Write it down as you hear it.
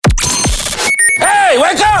Hey,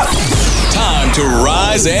 wake up! Time to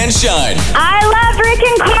rise and shine. I love Rick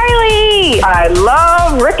and Carly. I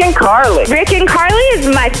love Rick and Carly. Rick and Carly is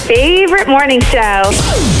my favorite morning show.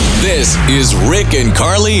 This is Rick and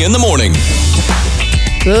Carly in the morning.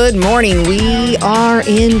 Good morning. We are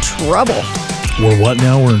in trouble. We're what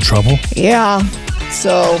now? We're in trouble? Yeah.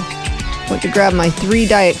 So, went to grab my 3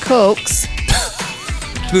 Diet Cokes.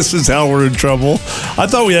 This is how we're in trouble? I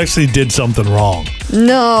thought we actually did something wrong.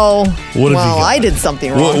 No. What have you well, got? I did something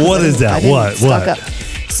wrong. What is that? What?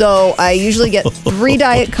 So I usually get 3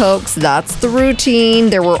 Diet Cokes. That's the routine.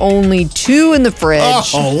 There were only 2 in the fridge.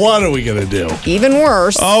 Oh, what are we going to do? Even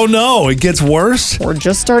worse. Oh, no. It gets worse? We're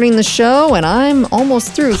just starting the show, and I'm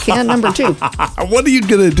almost through can number 2. What are you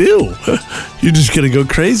going to do? You're just going to go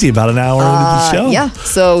crazy about an hour into the show? Yeah.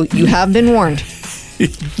 So you have been warned.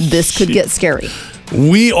 This could get scary.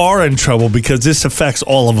 We are in trouble because this affects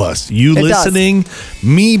all of us. You listening,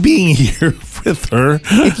 me being here with her.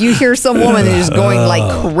 If you hear some woman who's going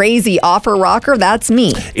like crazy off her rocker, that's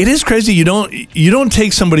me. It is crazy. You don't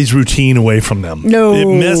take somebody's routine away from them. No. It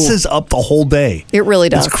messes up the whole day. It really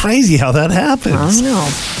does. It's crazy how that happens.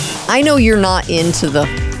 I know you're not into the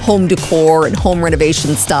home decor and home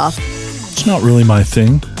renovation stuff. It's not really my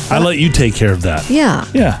thing. I let you take care of that. Yeah.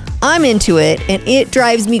 Yeah. I'm into it, and it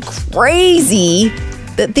drives me crazy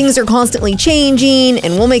that things are constantly changing,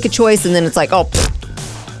 and we'll make a choice, and then it's like, oh,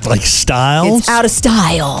 like styles? It's out of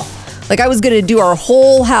style. Like I was going to do our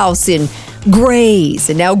whole house in grays,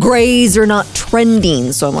 and now grays are not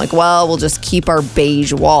trending. So I'm like, well, we'll just keep our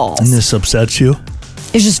beige walls. And this upsets you?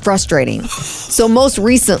 It's just frustrating. So most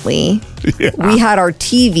recently, we had our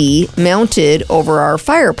TV mounted over our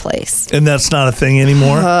fireplace. And that's not a thing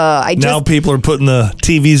anymore? Now people are putting the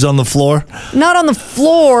TVs on the floor? Not on the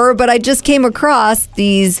floor, but I just came across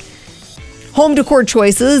these home decor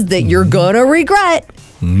choices that you're going to regret.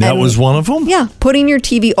 That was one of them? Yeah, putting your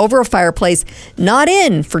TV over a fireplace, not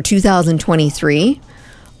in for 2023.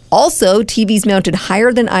 Also, TV's mounted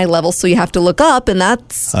higher than eye level, so you have to look up, and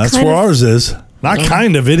that's where ours is. Not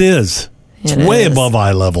kind of, it is. It's way above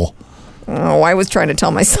eye level. Oh, I was trying to tell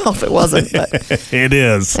myself it wasn't. But it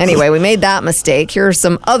is. Anyway, we made that mistake. Here are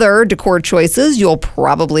some other decor choices you'll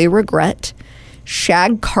probably regret.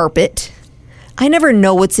 Shag carpet. I never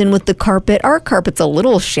know what's in with the carpet. Our carpet's a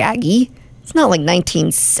little shaggy. It's not like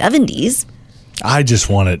 1970s. I just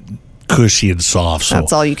want it cushy and soft. So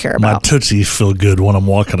that's all you care about. My tootsies feel good when I'm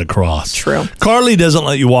walking across. True. Carly doesn't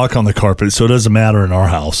let you walk on the carpet, so it doesn't matter in our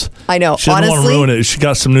house. I know. She doesn't want to ruin it. She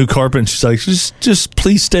got some new carpet, and she's like, just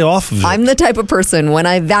please stay off of it. I'm the type of person, when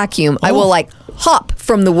I vacuum, I will like hop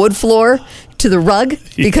from the wood floor to the rug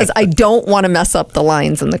because I don't want to mess up the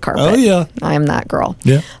lines in the carpet. Oh, yeah. I am that girl.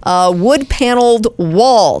 Yeah. Wood paneled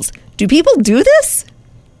walls. Do people do this?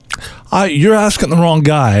 You're asking the wrong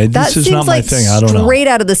guy. This is not my thing. I don't know. Straight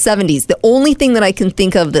out of the 70s. The only thing that I can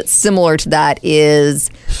think of that's similar to that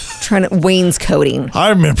is wainscoting. I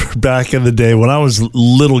remember back in the day when I was a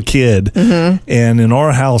little kid, and in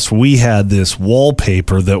our house we had this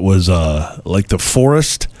wallpaper that was like the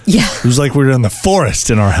forest. Yeah. It was like we were in the forest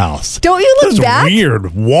in our house. Don't you look back?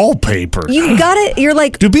 Weird wallpaper. You got it. You're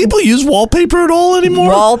like, do people use wallpaper at all anymore?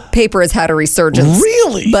 Wallpaper has had a resurgence.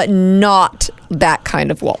 Really? But not that kind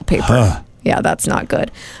of wallpaper. Yeah, that's not good.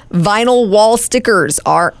 Vinyl wall stickers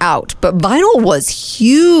are out, but vinyl was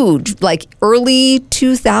huge, like early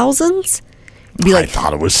 2000s. I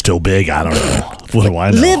thought it was still big. I don't know. What do I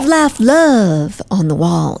know? Live, laugh, love on the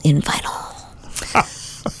wall in vinyl.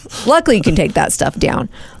 Luckily, you can take that stuff down.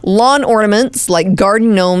 Lawn ornaments like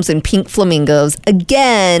garden gnomes and pink flamingos.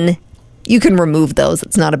 Again, you can remove those.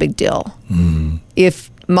 It's not a big deal.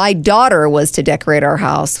 If my daughter was to decorate our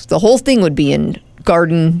house, the whole thing would be in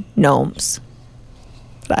garden gnomes.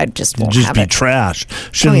 But I just won't have it. Just be trash.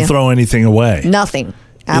 Shouldn't throw anything away. Nothing.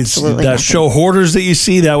 Absolutely that nothing. show hoarders that you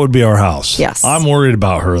see, that would be our house. Yes. I'm worried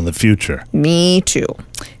about her in the future. Me too.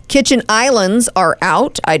 Kitchen islands are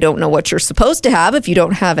out. I don't know what you're supposed to have if you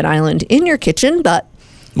don't have an island in your kitchen, but...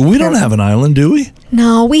 We don't have an island, do we?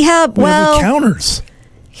 No, we have, We have counters.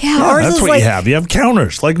 Yeah, ours that's is what like... you have. You have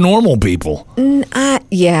counters, like normal people.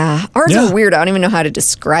 Yeah. Ours are weird. I don't even know how to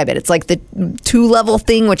describe it. It's like the 2-level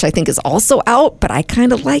thing, which I think is also out, but I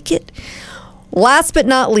kind of like it. Last but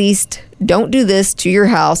not least, don't do this to your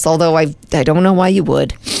house, although I don't know why you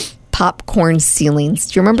would. Popcorn ceilings.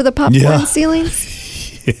 Do you remember the popcorn ceilings?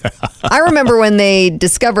 Yeah. I remember when they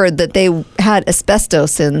discovered that they had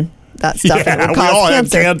asbestos in that stuff and it would we all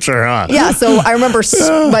cause had cancer, huh? Yeah, so I remember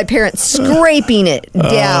my parents scraping it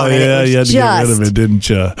down. And it was you had to get rid of it, didn't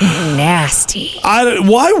you? Nasty.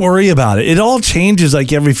 Why worry about it? It all changes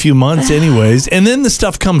like every few months anyways, and then the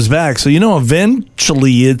stuff comes back. So,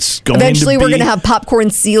 eventually it's going to be... Eventually we're going to have popcorn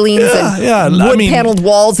ceilings and wood-paneled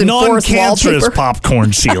walls and forest non-cancerous wallpaper.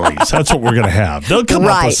 popcorn ceilings. That's what we're going to have. They'll come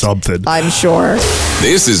up with something. I'm sure.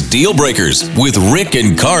 This is Deal Breakers with Rick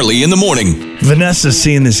and Carly in the morning. Vanessa's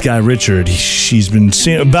seeing this guy, Richard. She's been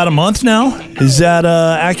seeing about a month now. Is that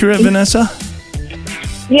accurate, Vanessa?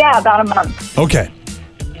 Yeah, about a month. Okay.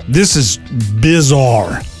 This is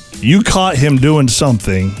bizarre. You caught him doing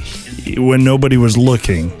something when nobody was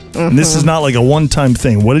looking. And this is not like a one-time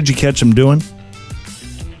thing. What did you catch him doing?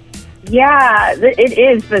 Yeah, it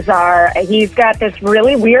is bizarre. He's got this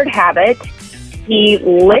really weird habit. He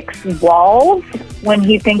licks walls when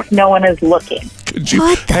he thinks no one is looking.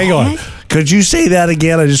 Hang on. Could you say that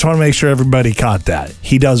again? I just want to make sure everybody caught that.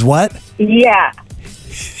 He does what? Yeah.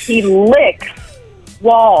 He licks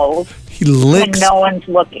walls when no one's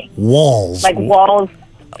looking. Walls. Like walls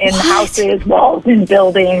in houses, walls in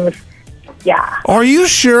buildings. Yeah. Are you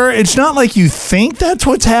sure? It's not like you think that's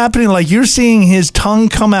what's happening? Like you're seeing his tongue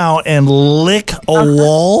come out and lick a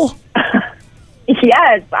wall?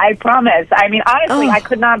 Yes, I promise. I mean, honestly, I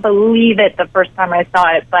could not believe it the first time I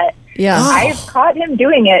saw it, but I've caught him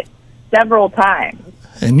doing it several times.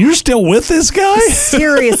 And you're still with this guy?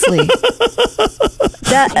 Seriously.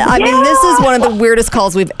 I mean, this is one of the weirdest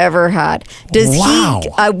calls we've ever had. Does he,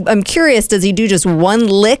 I'm curious, does he do just one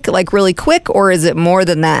lick, like really quick, or is it more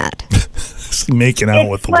than that? Making out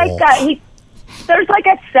with the wall. There's like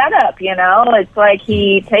a setup, It's like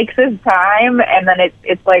he takes his time, and then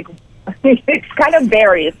it's like, it kind of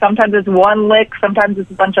varies. Sometimes it's one lick, sometimes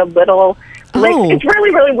it's a bunch of little licks. It's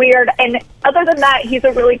really, really weird. And other than that, he's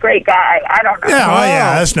a really great guy. I don't know.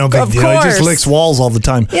 Yeah, that's no big deal. He just licks walls all the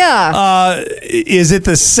time. Yeah. Is it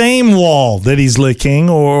the same wall that he's licking,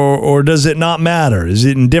 or does it not matter? Is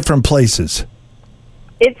it in different places?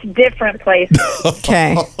 It's different places.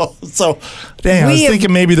 Okay. So, dang, I was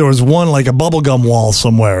thinking maybe there was one like a bubblegum wall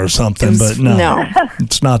somewhere or something, but no,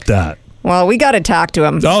 it's not that. Well, we got to talk to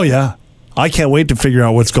him. Oh, yeah. I can't wait to figure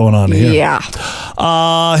out what's going on here.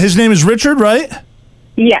 Yeah. His name is Richard, right?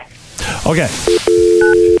 Yes. Okay.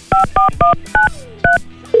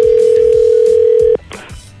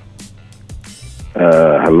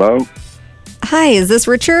 Hello? Hi, is this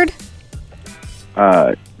Richard?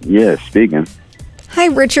 Yeah, speaking. Hi,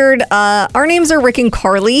 Richard. Our names are Rick and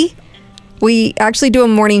Carly. We actually do a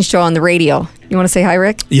morning show on the radio. You want to say hi,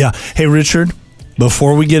 Rick? Yeah. Hey, Richard,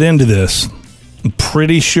 before we get into this, I'm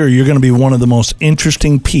pretty sure you're going to be one of the most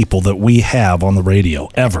interesting people that we have on the radio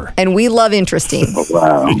ever. And we love interesting.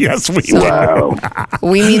 Wow. Yes, we So- will.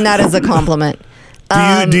 We mean that as a compliment.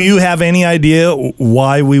 Do you have any idea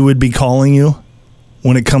why we would be calling you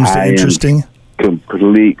when it comes to interesting?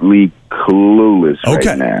 Completely clueless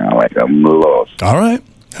right now. Like I'm lost. All right.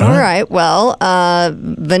 All right. Well,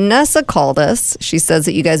 Vanessa called us. She says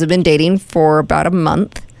that you guys have been dating for about a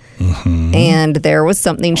month. Mm-hmm. And there was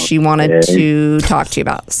something she wanted to talk to you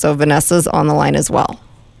about. So Vanessa's on the line as well.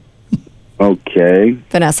 Okay.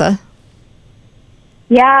 Vanessa.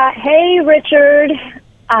 Yeah. Hey, Richard.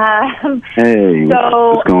 Hey,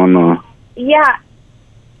 what's going on? Yeah.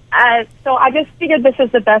 So I just figured this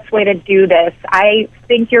is the best way to do this. I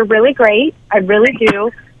think you're really great. I really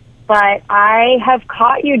do. But I have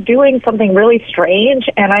caught you doing something really strange,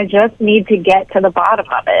 and I just need to get to the bottom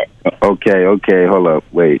of it. Okay, hold up.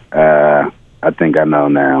 Wait, I think I know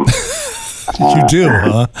now. You do,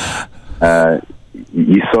 huh?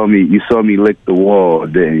 You saw me lick the wall,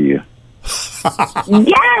 didn't you?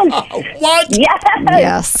 Yes! What?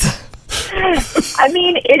 Yes! I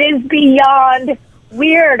mean, it is beyond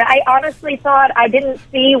weird. I honestly thought I didn't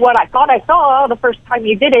see what I thought I saw the first time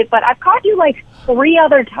you did it, but I've caught you like 3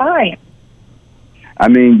 other times. I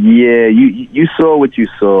mean, yeah, you saw what you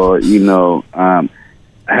saw. I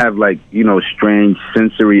have like strange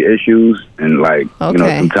sensory issues, and like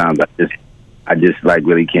sometimes I just like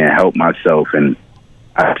really can't help myself, and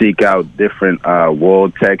I seek out different wall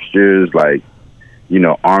textures, like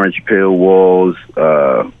orange peel walls. Those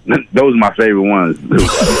are my favorite ones.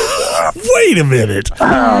 Wait a minute.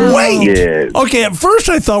 Wait. Yeah. Okay, at first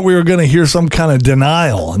I thought we were going to hear some kind of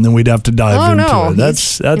denial, and then we'd have to dive into it.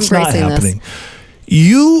 That's not happening.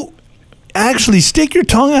 You actually stick your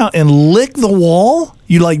tongue out and lick the wall?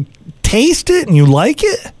 You like taste it and you like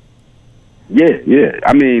it? Yeah.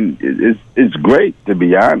 I mean, it's great, to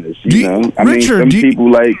be honest. I mean, some people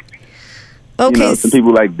like. Okay. Some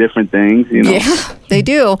people like different things, Yeah, they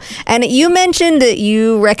do. And you mentioned that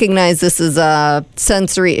you recognize this is a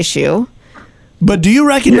sensory issue. But do you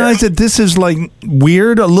recognize that this is like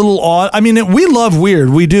weird, a little odd? I mean, we love weird,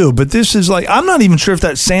 we do, but this is like, I'm not even sure if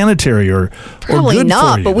that's sanitary or probably good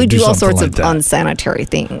not, for you but we do all sorts like of that. unsanitary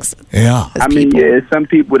things. Yeah. I mean, it's some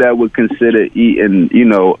people that would consider eating,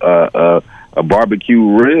 a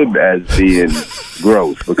barbecue rib as being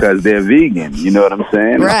gross because they're vegan. You know what I'm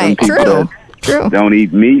saying? Right. Some people True. don't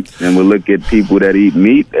eat meat, and we look at people that eat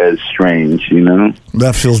meat as strange.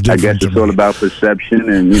 That feels different. I guess it's all about perception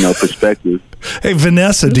and perspective. Hey,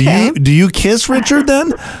 Vanessa, do you kiss Richard then?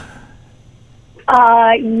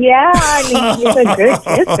 Yeah, I mean, he's a good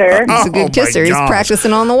kisser. He's a good kisser. He's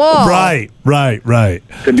practicing on the wall. Right.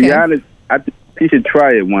 To be honest, I think she should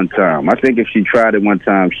try it one time. I think if she tried it one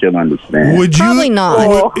time, she'll understand. Would you? Probably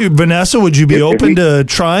not. Vanessa, would you be open to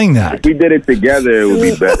trying that? If we did it together, it would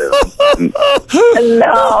be better.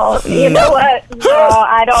 No, you know what? No,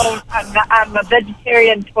 I don't. I'm a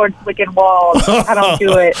vegetarian towards licking walls. I don't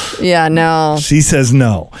do it. Yeah, no. She says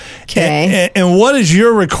no. Okay. And what is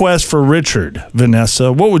your request for Richard,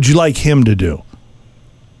 Vanessa? What would you like him to do?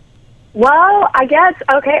 Well, I guess,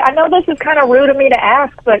 okay, I know this is kind of rude of me to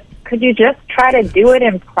ask, but could you just try to do it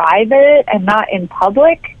in private and not in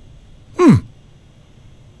public?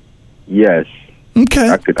 Yes. Okay.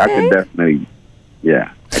 I could definitely,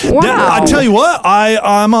 yeah. Wow. I tell you what,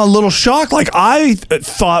 I'm a little shocked. Like, I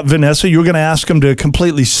thought, Vanessa, you were going to ask him to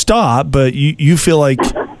completely stop, but you feel like,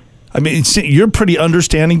 I mean, you're a pretty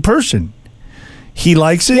understanding person. He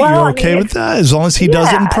likes it. Well, you're okay with that as long as he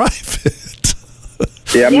does it in private.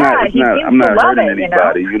 Yeah, I'm not hurting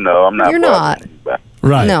anybody. I'm not. You're not. Anybody.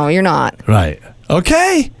 Right. No, you're not. Right.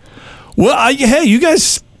 Okay. Well, hey, you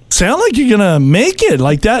guys sound like you're gonna make it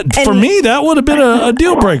like that. For me, that would have been a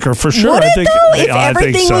deal breaker for sure. Would I it think. though? If I think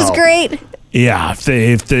everything so. was great? Yeah.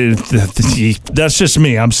 If that's just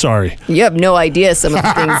me. I'm sorry. You have no idea some of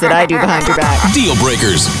the things that I do behind your back. Deal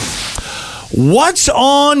breakers. What's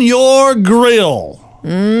on your grill?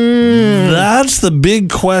 That's the big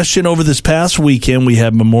question over this past weekend. We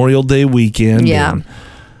had Memorial Day weekend. Yeah.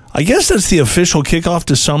 I guess that's the official kickoff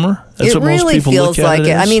to summer. That's what most people feels look at like it.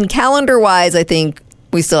 as. I mean, calendar-wise, I think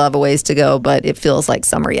we still have a ways to go, but it feels like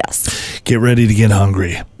summer, yes. Get ready to get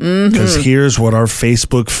hungry. Because here's what our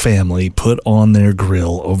Facebook family put on their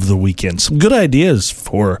grill over the weekend. Some good ideas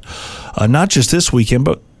for not just this weekend,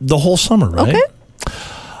 but the whole summer, right? Okay.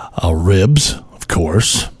 Ribs, of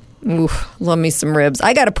course. Oof, love me some ribs.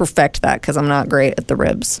 I got to perfect that because I'm not great at the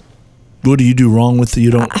ribs. What do you do wrong with the,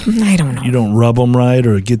 I don't know. You don't rub them right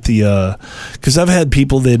or get the, because I've had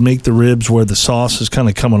people, they'd make the ribs where the sauce is kind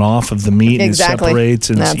of coming off of the meat and it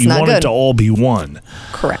separates, and you want it to all be one.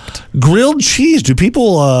 Correct. Grilled cheese. Do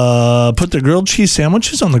people put their grilled cheese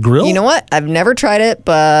sandwiches on the grill? You know what? I've never tried it,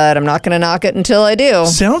 but I'm not going to knock it until I do.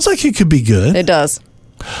 Sounds like it could be good. It does.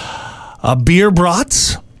 Beer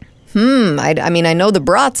brats. I mean, I know the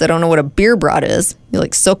brats. I don't know what a beer brat is. You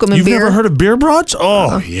like soak them in You've beer? never heard of beer brats?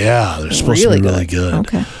 Oh, yeah. They're supposed to be really good.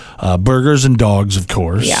 Okay. Burgers and dogs, of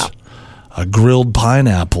course. Yeah. A grilled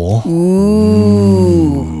pineapple.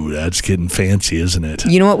 Ooh, that's getting fancy, isn't it?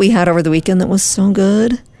 You know what we had over the weekend that was so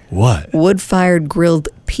good? What? Wood-fired grilled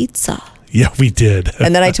pizza. Yeah, we did.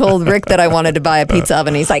 And then I told Rick that I wanted to buy a pizza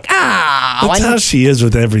oven. He's like, That's how she is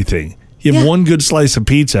with everything. You have one good slice of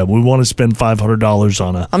pizza. We want to spend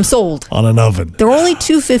 $500 I'm sold. on an oven. They're only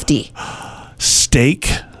 $250. Steak.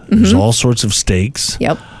 There's all sorts of steaks.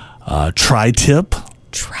 Yep. Tri-tip.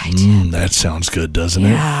 Tri-tip. That sounds good, doesn't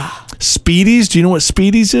it? Speedies. Do you know what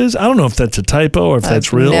Speedies is? I don't know if that's a typo or if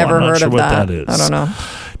that's real. Never I'm not heard sure of what that. is. I don't know.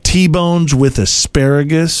 T-bones with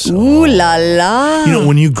asparagus. Ooh la la. You know,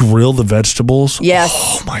 when you grill the vegetables. Yes.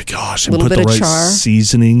 Oh, my gosh. And Little put bit the of right char.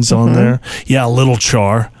 seasonings on there. Yeah, a little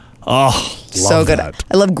char. Oh, So good. That.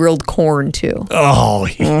 I love grilled corn, too. Oh,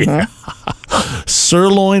 yeah.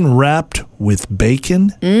 Sirloin wrapped with bacon.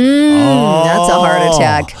 That's a heart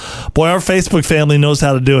attack. Boy, our Facebook family knows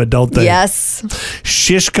how to do it, don't they? Yes.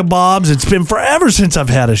 Shish kebabs. It's been forever since I've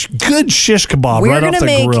had a good shish kebab We're right off gonna the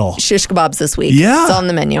make grill. shish kebabs this week. Yeah. It's on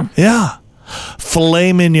the menu. Yeah.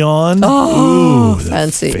 Filet mignon. Oh, Ooh, the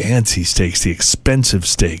fancy. fancy steaks, the expensive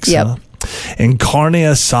steaks. Yep. Huh? And carne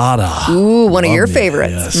asada. Ooh, one of your Love it.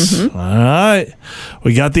 favorites. Yes. All right.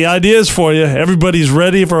 We got the ideas for you. Everybody's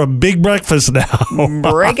ready for a big breakfast now.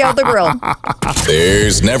 Break out the grill.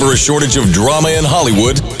 There's never a shortage of drama in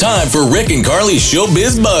Hollywood. Time for Rick and Carly's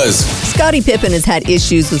Showbiz Buzz. Scottie Pippen has had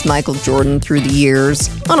issues with Michael Jordan through the years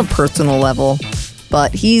on a personal level,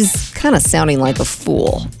 but he's kind of sounding like a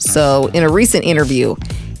fool. So in a recent interview,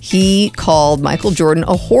 he called Michael Jordan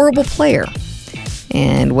a horrible player.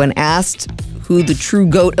 And when asked who the true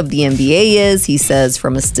GOAT of the NBA is, he says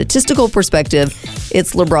from a statistical perspective,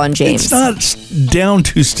 it's LeBron James. It's not down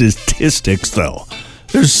to statistics, though.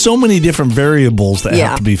 There's so many different variables that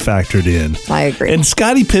have to be factored in. I agree. And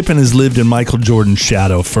Scottie Pippen has lived in Michael Jordan's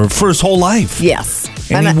shadow for his whole life. Yes.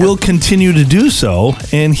 And he will continue to do so,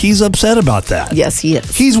 and he's upset about that. Yes, he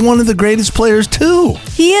is. He's one of the greatest players, too.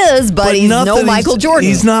 He is, but he's no Michael Jordan.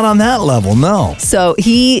 He's not on that level, no. So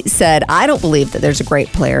he said, I don't believe that there's a great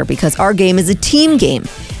player because our game is a team game,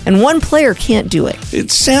 and one player can't do it.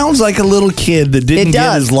 It sounds like a little kid that didn't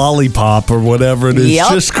get his lollipop or whatever it is,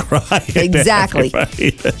 just crying. Exactly.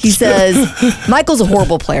 He says, Michael's a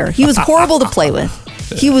horrible player. He was horrible to play with.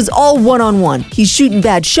 He was all one-on-one. He's shooting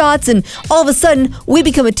bad shots, and all of a sudden, we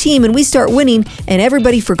become a team, and we start winning, and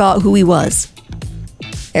everybody forgot who he was.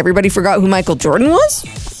 Everybody forgot who Michael Jordan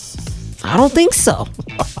was? I don't think so.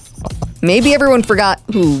 Maybe everyone forgot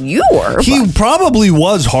who you were. He probably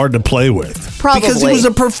was hard to play with. Probably. Because he was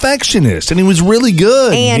a perfectionist, and he was really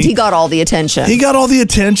good. And he got all the attention. He got all the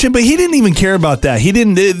attention, but he didn't even care about that.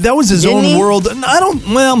 That was his own world.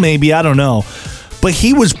 Maybe, I don't know. But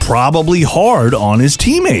he was probably hard on his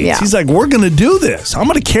teammates. Yeah. He's like, we're going to do this. I'm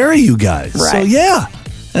going to carry you guys. Right. So, yeah,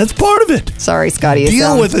 that's part of it. Sorry, Scotty.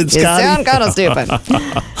 Deal with it, Scotty. You sound kind of stupid.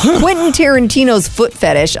 Quentin Tarantino's foot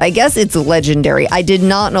fetish, I guess it's legendary. I did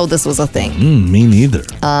not know this was a thing. Me neither.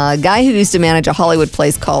 A guy who used to manage a Hollywood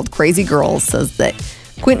place called Crazy Girls says that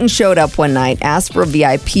Quentin showed up one night, asked for a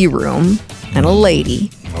VIP room, and a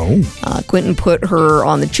lady. Quentin put her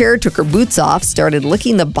on the chair, took her boots off, started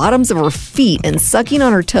licking the bottoms of her feet and sucking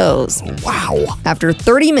on her toes. Wow. After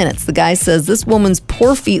 30 minutes, the guy says this woman's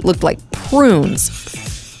poor feet looked like prunes.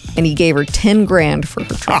 And he gave her $10,000 for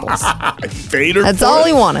her troubles. He paid her. That's all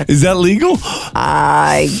he wanted. Is that legal?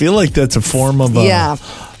 I feel like that's a form of... Yeah.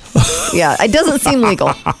 Yeah, it doesn't seem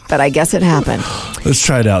legal, but I guess it happened. Let's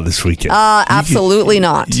try it out this weekend. Absolutely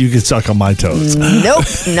not. You can suck on my toes. Nope,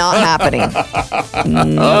 not happening.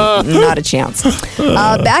 Not a chance.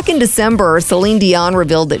 Back in December, Celine Dion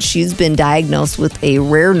revealed that she's been diagnosed with a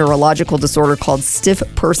rare neurological disorder called stiff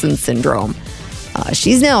person syndrome.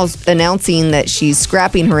 She's now announcing that she's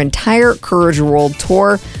scrapping her entire Courage World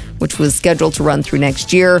Tour, which was scheduled to run through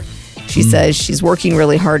next year. She says she's working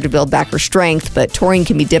really hard to build back her strength, but touring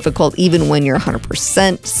can be difficult even when you're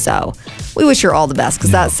 100%. So we wish her all the best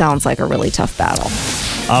because that sounds like a really tough battle.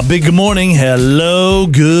 Big good morning. Hello.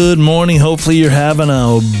 Good morning. Hopefully you're having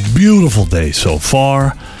a beautiful day so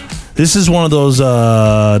far. This is one of those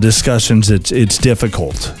discussions. It's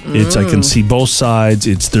difficult. I can see both sides.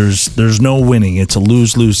 There's no winning. It's a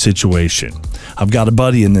lose-lose situation. I've got a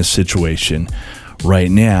buddy in this situation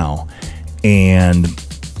right now, and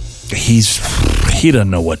he doesn't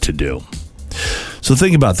know what to do. So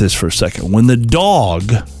think about this for a second. When the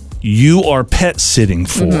dog you are pet sitting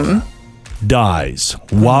for dies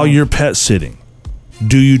while you're pet sitting,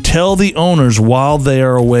 do you tell the owners while they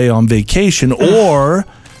are away on vacation, or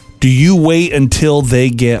do you wait until they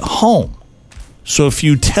get home? So if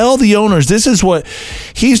you tell the owners, this is what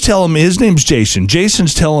he's telling me. His name's Jason.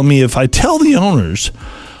 Jason's telling me if I tell the owners,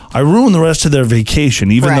 I ruin the rest of their vacation,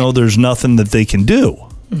 even though there's nothing that they can do.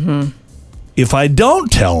 If I don't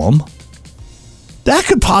tell them, that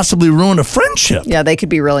could possibly ruin a friendship. Yeah, they could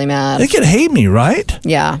be really mad. They could hate me, right?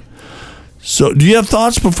 Yeah. So do you have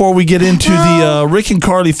thoughts before we get into the Rick and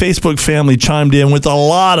Carly Facebook family chimed in with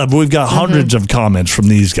we've got hundreds of comments from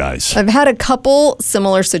these guys. I've had a couple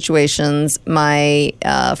similar situations. My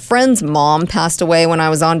friend's mom passed away when I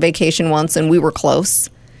was on vacation once, and we were close.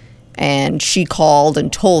 And she called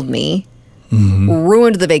and told me,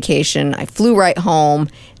 ruined the vacation. I flew right home.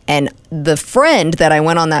 And the friend that I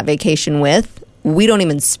went on that vacation with, we don't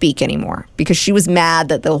even speak anymore because she was mad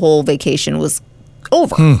that the whole vacation was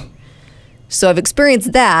over. So I've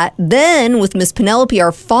experienced that. Then with Miss Penelope,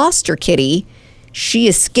 our foster kitty, she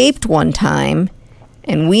escaped one time,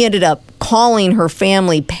 and we ended up calling her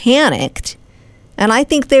family panicked. And I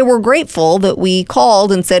think they were grateful that we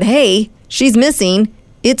called and said, hey, she's missing.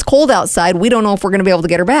 It's cold outside. We don't know if we're going to be able to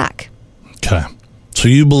get her back. Okay. So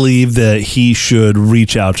you believe that he should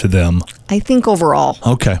reach out to them? I think overall.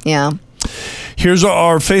 Okay. Yeah. Here's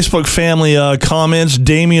our Facebook family comments.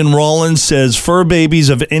 Damian Rollins says, fur babies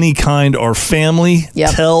of any kind are family.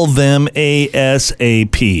 Yep. Tell them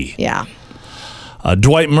ASAP. Yeah.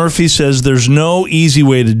 Dwight Murphy says, there's no easy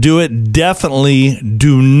way to do it. Definitely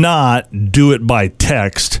do not do it by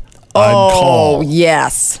text. I'd call. Oh,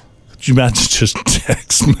 yes. Could you imagine just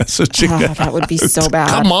text messaging? Oh, that would be so bad.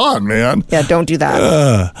 Come on, man. Yeah, don't do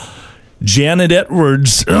that. Janet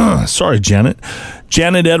Edwards, sorry, Janet.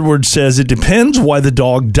 Janet Edwards says, it depends why the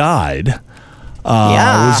dog died.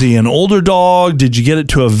 Was he an older dog? Did you get it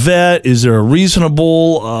to a vet? Is there a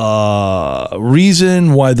reasonable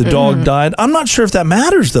reason why the dog died? I'm not sure if that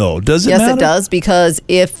matters, though. Does it matter? Yes, it does, because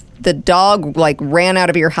if the dog ran out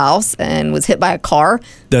of your house and was hit by a car,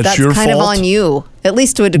 that's your kind fault? of on you, at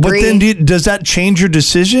least to a degree. But then does that change your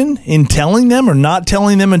decision in telling them or not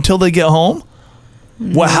telling them until they get home?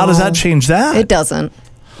 Well, how does that change that? It doesn't.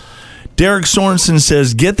 Derek Sorensen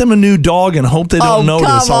says, get them a new dog and hope they don't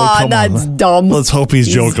notice. Come on, that's dumb. Let's hope he's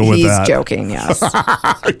joking with that. He's joking, yes.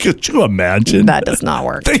 Could you imagine? That does not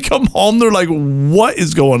work. They come home, they're like, what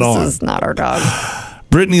is going on? This is not our dog.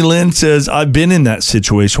 Brittany Lynn says, I've been in that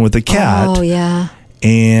situation with a cat. Oh, yeah.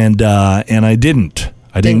 And I didn't.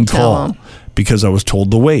 I didn't call because I was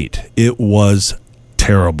told to wait. It was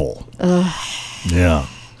terrible. Yeah.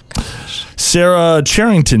 Sarah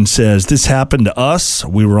Charrington says, this happened to us.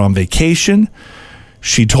 We were on vacation.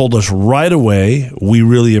 She told us right away, we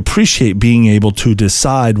really appreciate being able to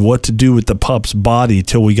decide what to do with the pup's body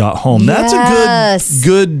till we got home. Yes. That's a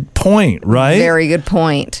good point, right? Very good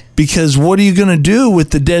point. Because what are you going to do with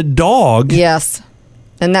the dead dog? Yes.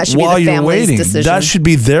 And that should be the family's decision. That should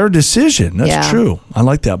be their decision. That's true. I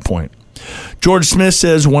like that point. George Smith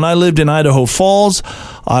says, when I lived in Idaho Falls,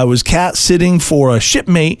 I was cat sitting for a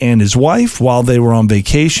shipmate and his wife while they were on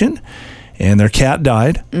vacation, and their cat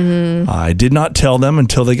died. I did not tell them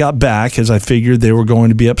until they got back, as I figured they were going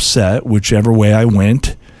to be upset. Whichever way I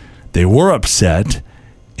went, they were upset.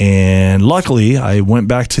 And luckily, I went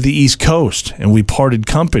back to the East Coast, and we parted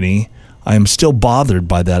company. I am still bothered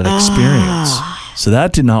by that experience. So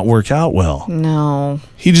that did not work out well. No.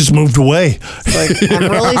 He just moved away.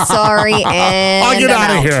 I'm really sorry, and I'll get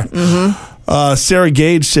out of here. Sarah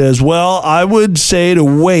Gage says, well, I would say to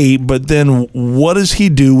wait, but then what does he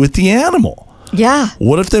do with the animal? Yeah.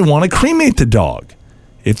 What if they want to cremate the dog?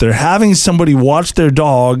 If they're having somebody watch their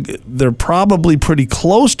dog, they're probably pretty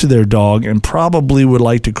close to their dog and probably would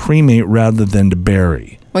like to cremate rather than to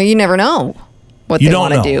bury. Well, you never know what they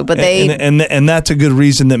want to do, but and that's a good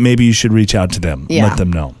reason that maybe you should reach out to them. Let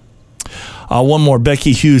them know. One more.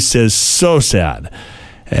 Becky Hughes says, so sad.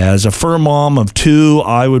 As a fur mom of 2,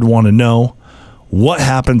 I would want to know what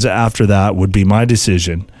happens after that would be my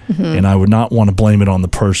decision, and I would not want to blame it on the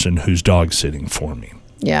person who's dog sitting for me.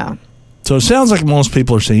 Yeah. So it sounds like most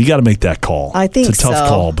people are saying you got to make that call. I think so. It's a tough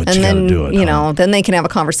call, but you got to do it. Then they can have a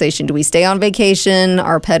conversation. Do we stay on vacation?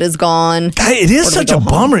 Our pet is gone. It is such a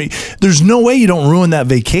bummer. There's no way you don't ruin that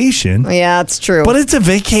vacation. Yeah, it's true. But it's a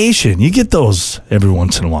vacation. You get those every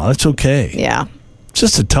once in a while. It's okay. Yeah. It's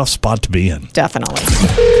just a tough spot to be in. Definitely.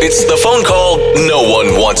 It's the phone call no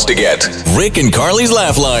one wants to get. Rick and Carly's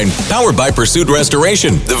Laugh Line. Powered by Pursuit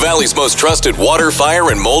Restoration, the Valley's most trusted water, fire,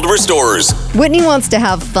 and mold restorers. Whitney wants to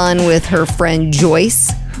have fun with her friend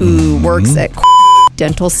Joyce, who works at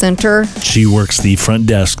Dental Center. She works the front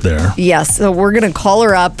desk there. Yes. So we're going to call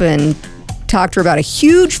her up and talk to her about a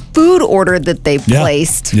huge food order that they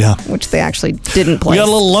placed, which they actually didn't place. We got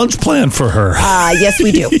a little lunch plan for her. Yes,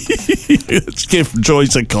 we do. Let's give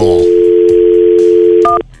Joyce a call.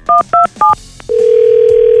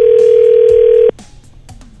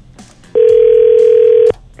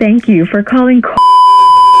 Thank you for calling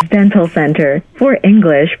Dental Center. For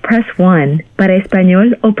English, press 1. Para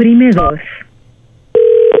español, oprime 2.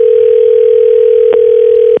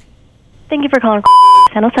 Thank you for calling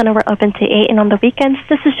Dental Center. We're open to 8 and on the weekends.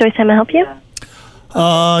 This is Joyce. How may I help you?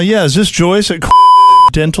 Is this Joyce at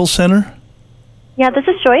Dental Center? Yeah, this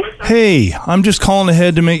is Joyce. Hey, I'm just calling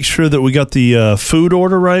ahead to make sure that we got the food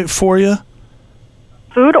order right for you.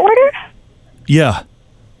 Food order? Yeah.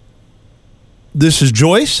 This is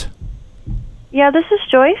Joyce? Yeah, this is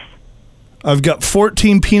Joyce. I've got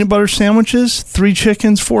 14 peanut butter sandwiches, 3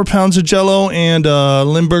 chickens, 4 pounds of Jell-O, and a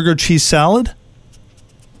Limburger cheese salad.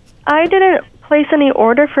 I didn't place any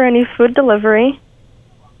order for any food delivery.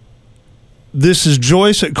 This is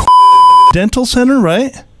Joyce at Dental Center,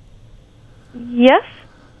 right? Yes.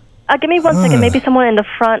 Give me 1 second. Maybe someone in the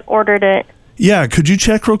front ordered it. Yeah, could you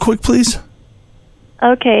check real quick, please?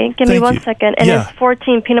 Okay, give me 1 second. And it's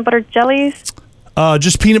 14 peanut butter jellies?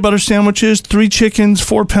 Just peanut butter sandwiches, 3 chickens,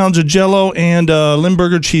 4 pounds of Jell-O, and a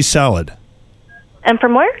Limburger cheese salad. And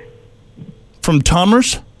from where? From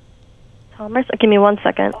Thomas. Thomas? Give me 1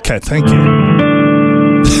 second. Okay, thank you.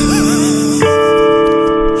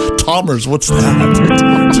 Thomas, what's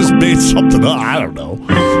that? Just made something up. I don't know.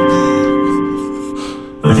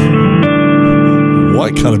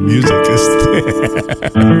 What kind of music is this?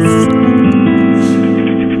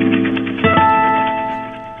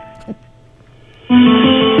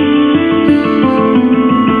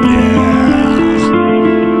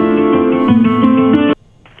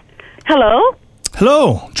 Hello?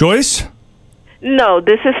 Hello, Joyce? No,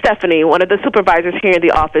 this is Stephanie, one of the supervisors here in the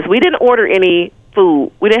office. We didn't order any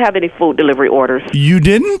food. We didn't have any food delivery orders. You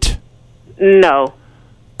didn't? No.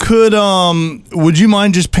 Would you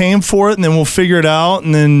mind just paying for it, and then we'll figure it out,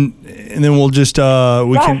 and then we'll just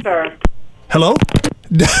can. Sir. Hello?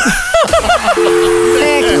 Heck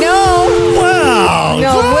no. Wow.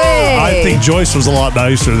 No way. I think Joyce was a lot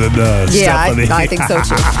nicer than Stephanie. I think so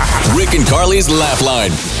too. Rick and Carly's Laugh Line.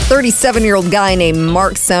 37-year-old guy named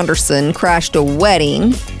Mark Sanderson crashed a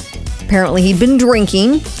wedding. Apparently he'd been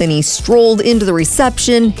drinking. Then he strolled into the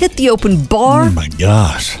reception, hit the open bar. Oh my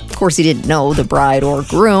gosh. Of course, he didn't know the bride or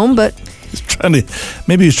groom, but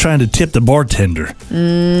maybe he was trying to tip the bartender.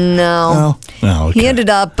 No. No, okay. He ended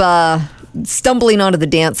up stumbling onto the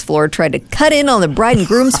dance floor, tried to cut in on the bride and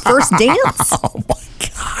groom's first dance. Oh my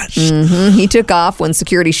gosh. He took off when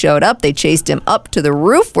security showed up. They chased him up to the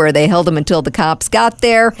roof where they held him until the cops got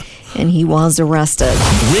there, and he was arrested.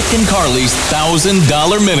 Rick and Carly's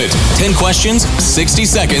 $1,000 minute. 10 questions, 60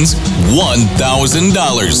 seconds,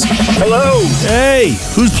 $1,000. Hello. Hey,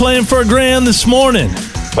 who's playing for $1,000 this morning?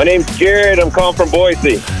 My name's Jared. I'm calling from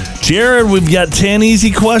Boise. Jared, we've got 10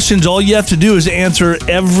 easy questions. All you have to do is answer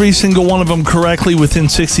every single one of them correctly within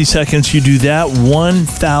 60 seconds. You do that,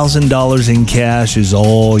 $1,000 in cash is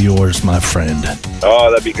all yours, my friend.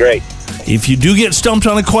 Oh, that'd be great. If you do get stumped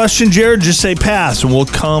on a question, Jared, just say pass, and we'll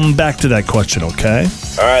come back to that question, okay?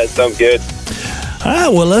 All right, sounds good. All right,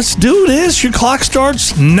 well, let's do this. Your clock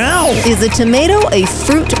starts now. Is a tomato a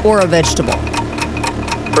fruit or a vegetable?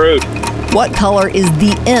 Fruit. What color is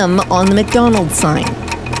the M on the McDonald's sign?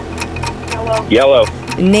 Yellow.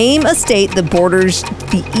 Name a state that borders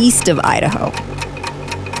the east of Idaho.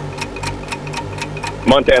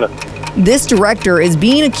 Montana. This director is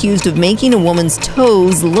being accused of making a woman's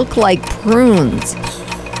toes look like prunes.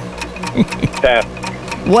 Pass.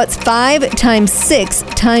 What's 5 times 6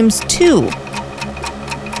 times 2?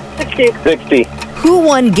 60. Who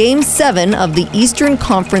won Game 7 of the Eastern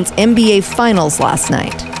Conference NBA Finals last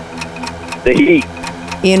night? The Heat.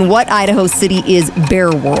 In what Idaho city is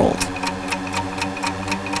Bear World?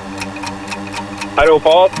 Idaho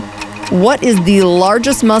Falls. What is the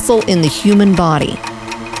largest muscle in the human body?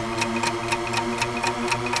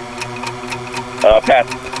 Pass.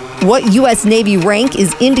 What U.S. Navy rank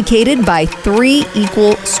is indicated by 3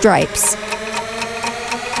 equal stripes?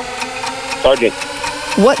 Sergeant.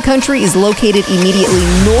 What country is located immediately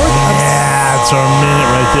north of... That's our minute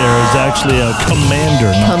right there. It's actually a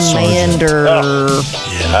commander, not Commander. Oh.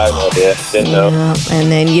 I have no idea. Didn't know. Yeah.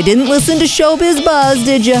 And then you didn't listen to Showbiz Buzz,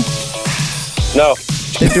 did you? No.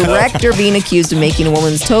 The director being accused of making a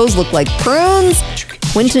woman's toes look like prunes,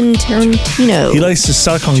 Quentin Tarantino. He likes to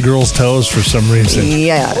suck on girls' toes for some reason.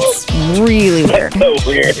 Yeah, it's really weird. So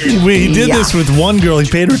weird. He did this with one girl. He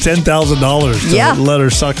paid her $10,000 to let her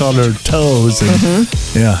suck on her toes. And,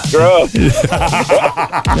 yeah. Gross. It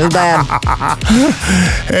was bad.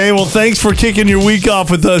 Hey, well, thanks for kicking your week off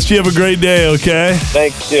with us. You have a great day, okay?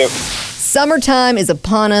 Thanks, Jim. Summertime is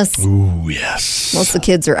upon us. Ooh, yes. Most of the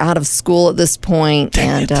kids are out of school at this point,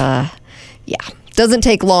 doesn't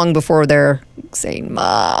take long before they're saying,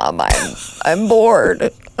 "Mom, I'm bored. I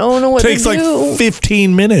don't know what to do." Takes like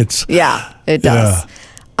 15 minutes. Yeah, it does. Yeah.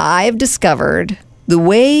 I've discovered the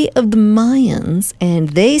way of the Mayans, and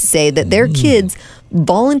they say that their kids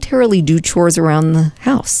voluntarily do chores around the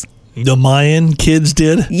house. The Mayan kids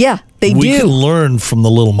did? Yeah, they do. We can learn from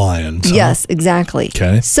the little Mayans. Huh? Yes, exactly.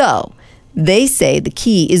 Okay. So they say the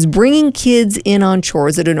key is bringing kids in on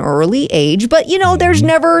chores at an early age, but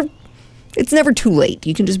it's never too late.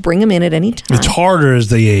 You can just bring them in at any time. It's harder as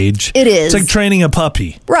they age. It is. It's like training a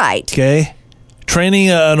puppy. Right. Okay. Training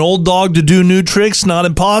an old dog to do new tricks, not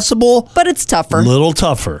impossible. But it's tougher. A little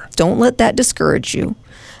tougher. Don't let that discourage you.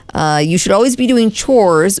 You should always be doing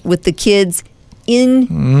chores with the kids in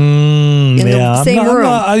the same room.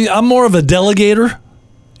 I'm more of a delegator.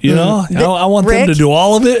 You know, I want Rick, them to do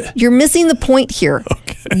all of it. You're missing the point here.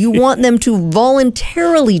 Okay. You want them to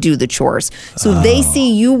voluntarily do the chores. So if they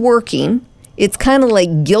see you working, it's kind of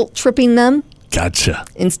like guilt tripping them. Gotcha.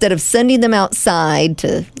 Instead of sending them outside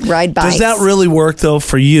to ride bikes. Does that really work, though,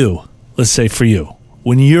 for you? Let's say for you.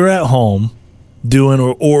 When you're at home doing,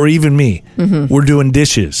 or even me, we're doing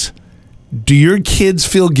dishes. Do your kids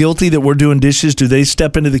feel guilty that we're doing dishes? Do they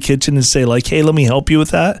step into the kitchen and say, like, hey, let me help you with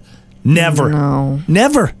that? Never. No.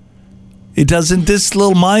 Never. It doesn't, this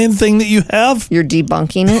little Mayan thing that you have? You're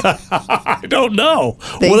debunking it? I don't know.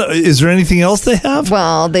 Is there anything else they have?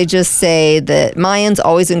 Well, they just say that Mayans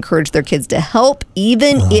always encourage their kids to help,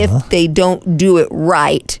 even if they don't do it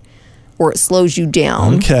right or it slows you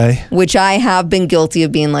down. Okay. Which I have been guilty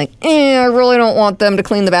of being like, I really don't want them to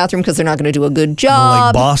clean the bathroom because they're not going to do a good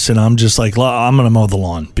job. Like Boston, I'm just like, I'm going to mow the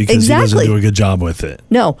lawn because he doesn't do a good job with it.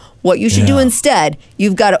 No, what you should do instead,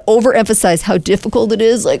 you've got to overemphasize how difficult it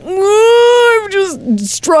is. Like, I'm just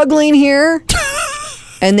struggling here.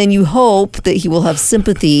 And then you hope that he will have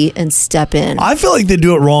sympathy and step in. I feel like they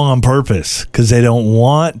do it wrong on purpose because they don't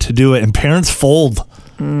want to do it. And parents fold.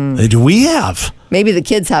 We have. Maybe the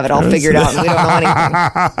kids have it all figured out and we don't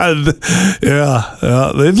know anything.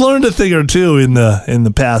 Yeah. They've learned a thing or two in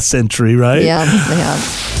the past century, right? Yeah, they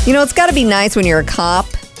have. You know, it's got to be nice when you're a cop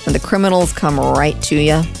and the criminals come right to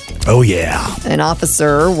you. Oh, yeah. An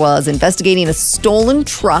officer was investigating a stolen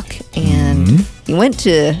truck and he went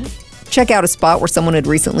to check out a spot where someone had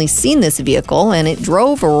recently seen this vehicle and it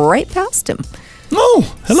drove right past him.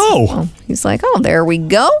 Oh, hello. So he's like, there we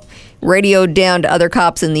go. Radioed down to other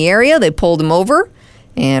cops in the area. They pulled him over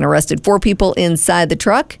and arrested 4 people inside the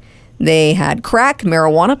truck. They had crack,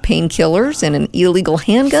 marijuana, painkillers, and an illegal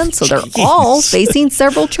handgun. So they're all facing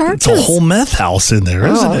several charges. It's a whole meth house in there,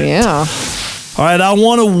 isn't it? Oh, yeah. All right, I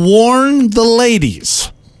want to warn the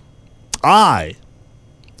ladies. I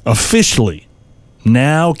officially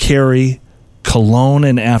now carry cologne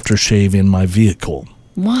and aftershave in my vehicle.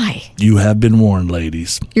 Why? You have been warned,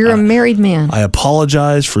 ladies. You're a married man. I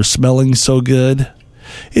apologize for smelling so good.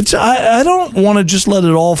 I don't want to just let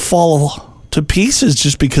it all fall to pieces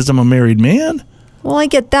just because I'm a married man. Well, I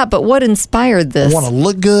get that, but what inspired this? I want to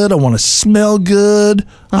look good. I want to smell good.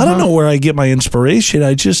 I don't know where I get my inspiration.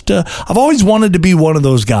 I've always wanted to be one of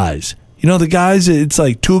those guys. You know, the guys, it's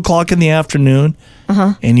like 2 o'clock in the afternoon,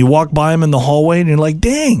 and you walk by them in the hallway, and you're like,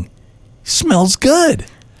 dang, he smells good.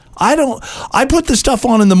 I put the stuff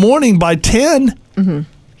on in the morning. By 10,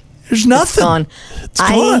 there's nothing. It's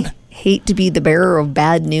gone. I hate to be the bearer of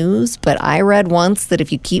bad news, but I read once that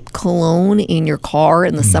if you keep cologne in your car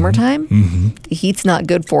in the summertime, the heat's not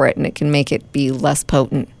good for it, and it can make it be less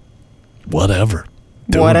potent. Whatever.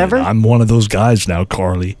 Whatever? I'm one of those guys now,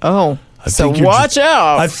 Carly. Oh, so watch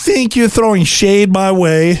out. I think you're throwing shade my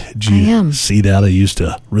way. I am. See that? I used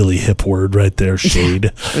a really hip word right there,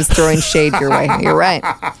 shade. I was throwing shade your way. You're right.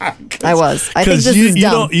 I was. I think this is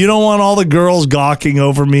dumb. You don't want all the girls gawking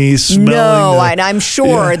over me, smelling. No, and I'm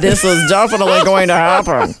sure this is definitely going to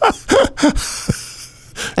happen.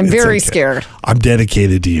 I'm very scared. I'm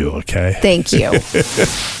dedicated to you, okay? Thank you.